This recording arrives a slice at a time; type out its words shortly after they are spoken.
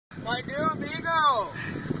My new amigo.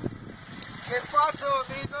 ¿Qué pasó,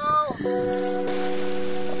 amigo?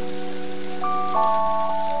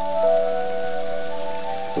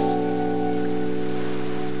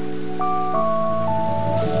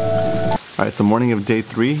 Alright, so morning of day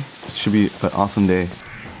 3. This should be an awesome day.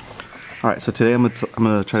 Alright, so today I'm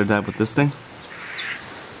gonna try to dive with this thing.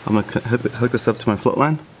 I'm gonna hook this up to my float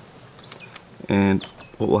line, and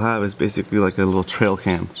what we'll have is basically like a little trail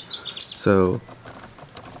cam. So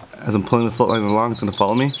as I'm pulling the float line along, it's gonna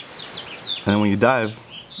follow me, and then when you dive,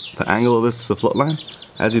 the angle of this to the float line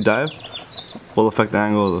as you dive will affect the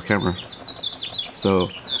angle of the camera. So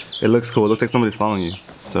it looks cool. It looks like somebody's following you.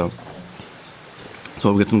 So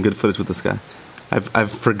we'll get some good footage with this guy.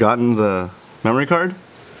 I've forgotten the memory card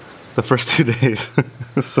the first 2 days,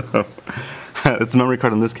 so it's a memory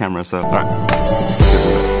card on this camera. So all right.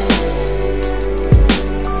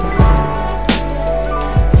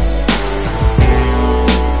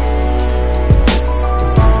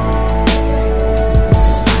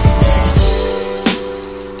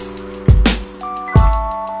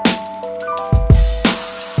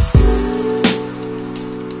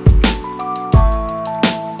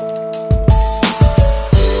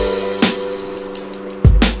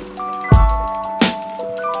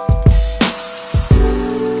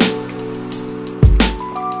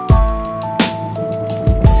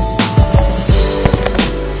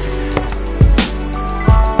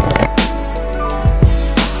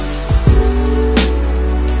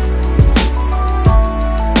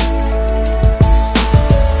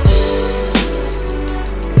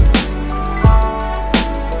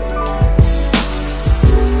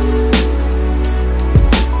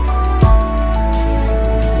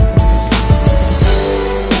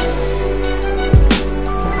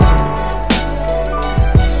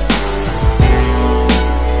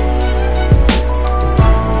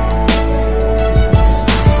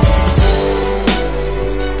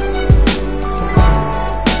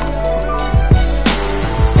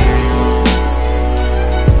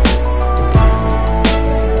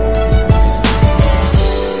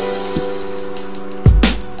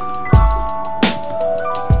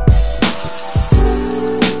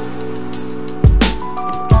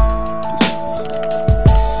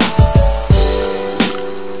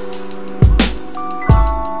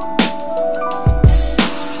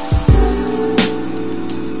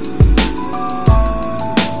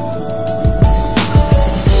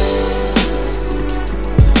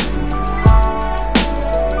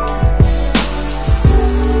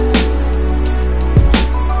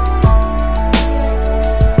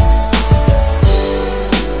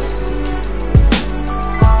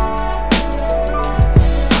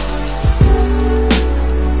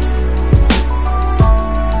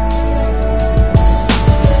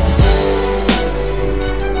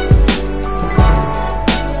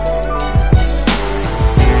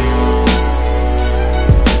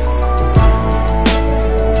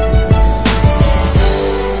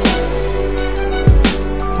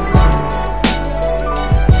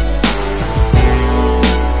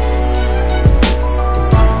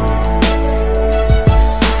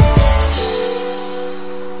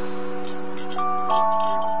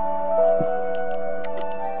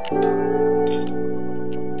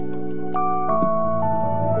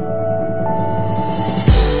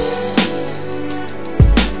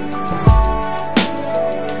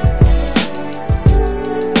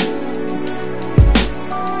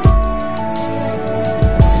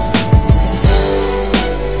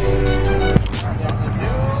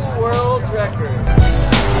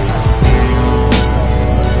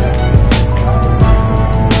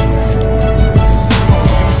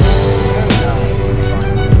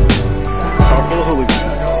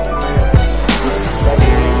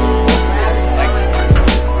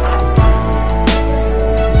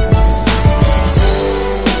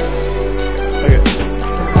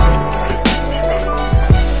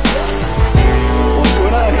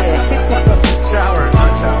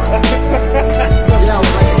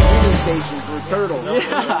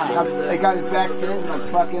 They got his back fins and I'm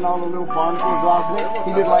plucking all the little barnacles off it.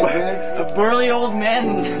 He did like this. A burly old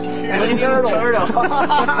man and a turtle.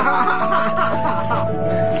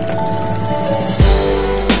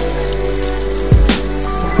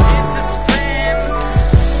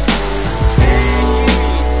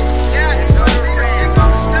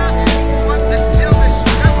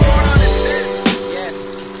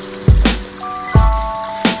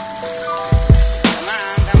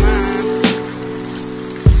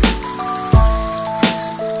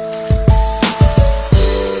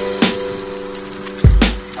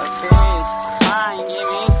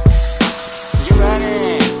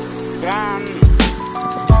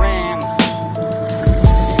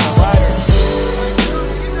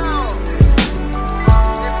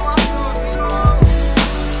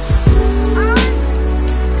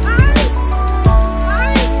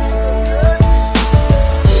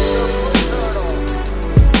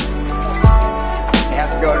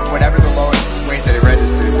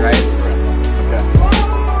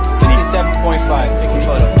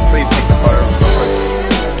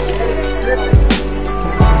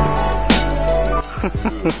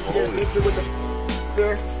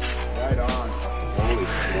 spear? Right on. Holy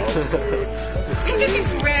smokes, dude. That's a crazy.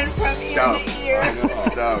 Ran from ear to ear. I know,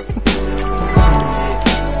 stoked.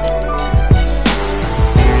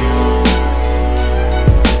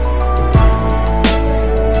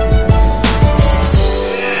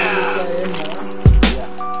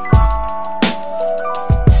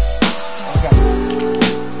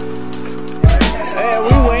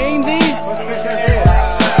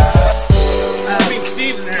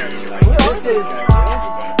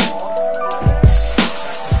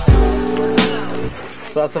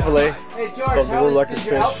 So that's the fillet. Hey George, Called the World Record does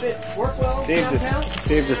your fish. outfit work well? Dave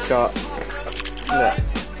just got that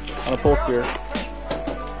on a pole spear,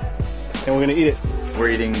 and we're gonna eat it. We're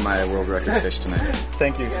eating my world record fish tonight.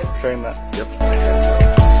 Thank you for sharing that. Yep.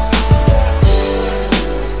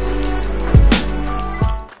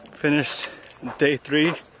 Finished day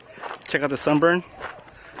 3. Check out the sunburn.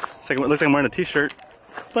 It looks like I'm wearing a t-shirt,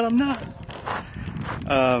 but I'm not.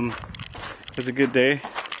 It was a good day.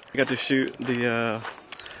 I got to shoot the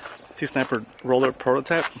Sea Sniper roller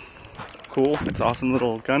prototype. Cool. It's an awesome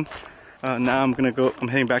little gun. Now I'm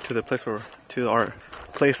heading back to the place to our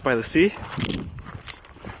place by the sea.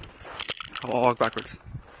 I'll walk backwards.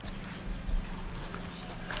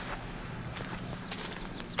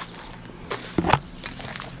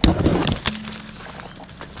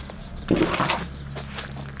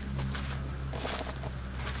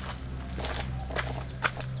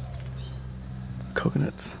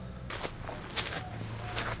 Coconuts.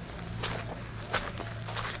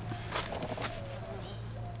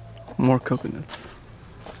 More coconuts.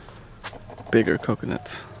 Bigger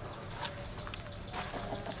coconuts.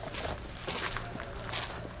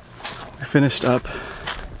 We finished up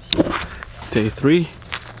day 3.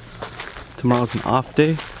 Tomorrow's an off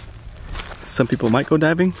day. Some people might go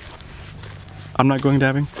diving. I'm not going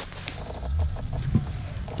diving.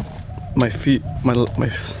 My feet,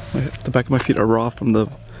 the back of my feet are raw from the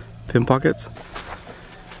pin pockets.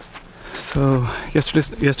 So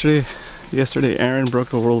yesterday Aaron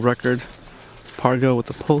broke a world record pargo with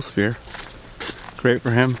a pole spear. Great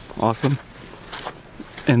for him, awesome.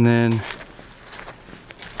 And then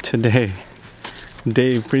today,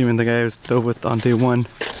 Dave Freeman, the guy I was dove with on day 1,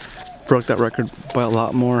 broke that record by a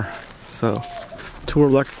lot more. So two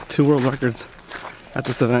world records at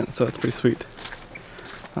this event, so it's pretty sweet.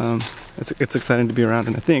 It's exciting to be around,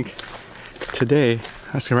 and I think today,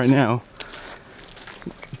 actually right now,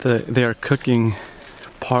 they are cooking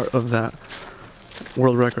part of that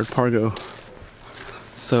world record pargo.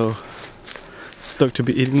 So stoked to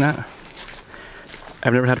be eating that.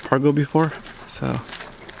 I've never had a pargo before, so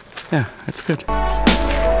yeah, it's good.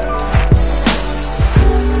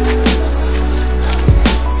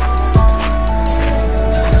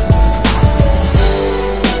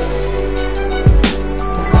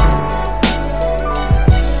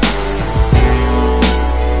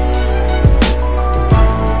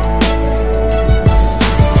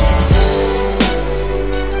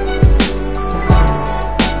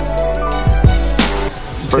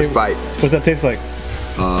 First bite. What's that taste like?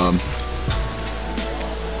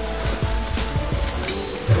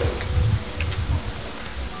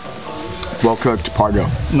 Well cooked pargo.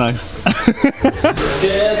 Nice.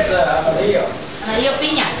 Amarillo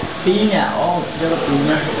piña. Piña, oh, quiero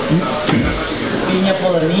piña. Piña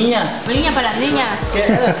por la niña. Piña para niña.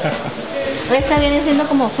 Esta viene siendo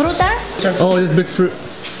como fruta. Oh, this mixed fruit.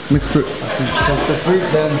 Mixed fruit. Just the fruit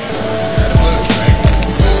then.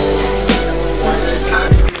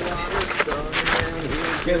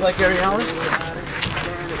 You guys like Gary Allen?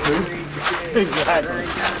 Exactly.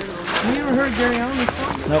 Have you ever heard Gary Allen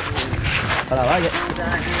song? Nope. But I like it.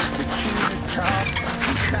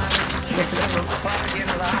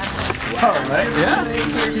 Oh, right? Yeah.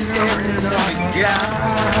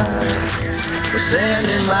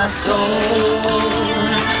 Sending my soul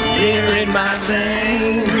here in my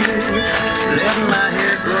veins, letting my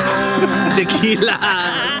hair grow. Tequila.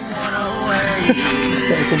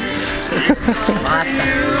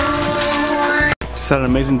 Just had an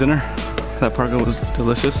amazing dinner. That pargo was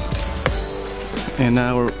delicious. And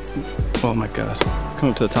now we're, oh my god,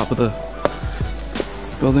 coming up to the top of the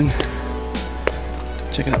building.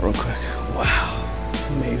 Check it out real quick. Wow, it's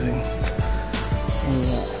amazing.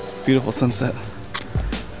 Beautiful sunset.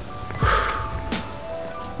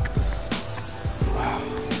 Wow.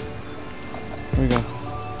 Here we go.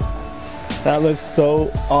 That looks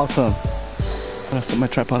so awesome. I'm gonna set my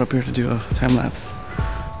tripod up here to do a time lapse.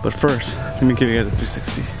 But first, let me give you guys a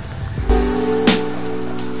 360.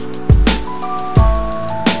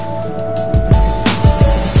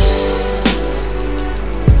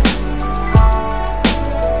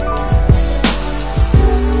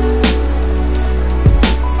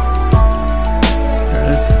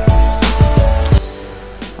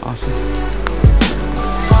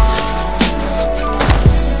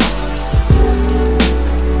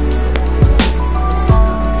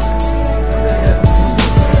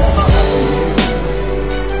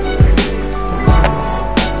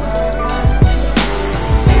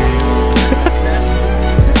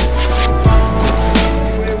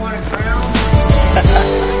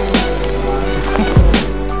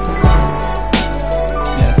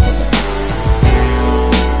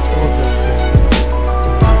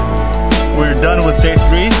 day 3,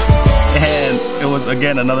 and it was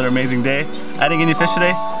again another amazing day. I didn't get any fish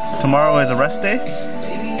today. Tomorrow is a rest day,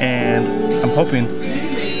 and I'm hoping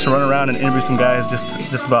to run around and interview some guys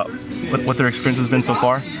just about what their experience has been so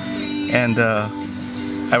far. And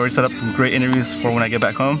I already set up some great interviews for when I get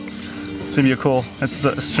back home. It's gonna be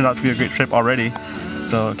this turned out to be a great trip already,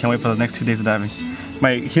 so can't wait for the next 2 days of diving.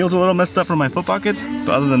 My heel's a little messed up from my foot pockets, but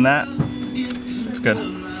other than that, it's good.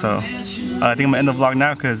 So I think I'm gonna end the vlog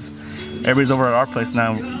now because everybody's over at our place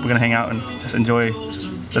now. We're gonna hang out and just enjoy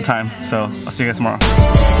the time. So I'll see you guys tomorrow.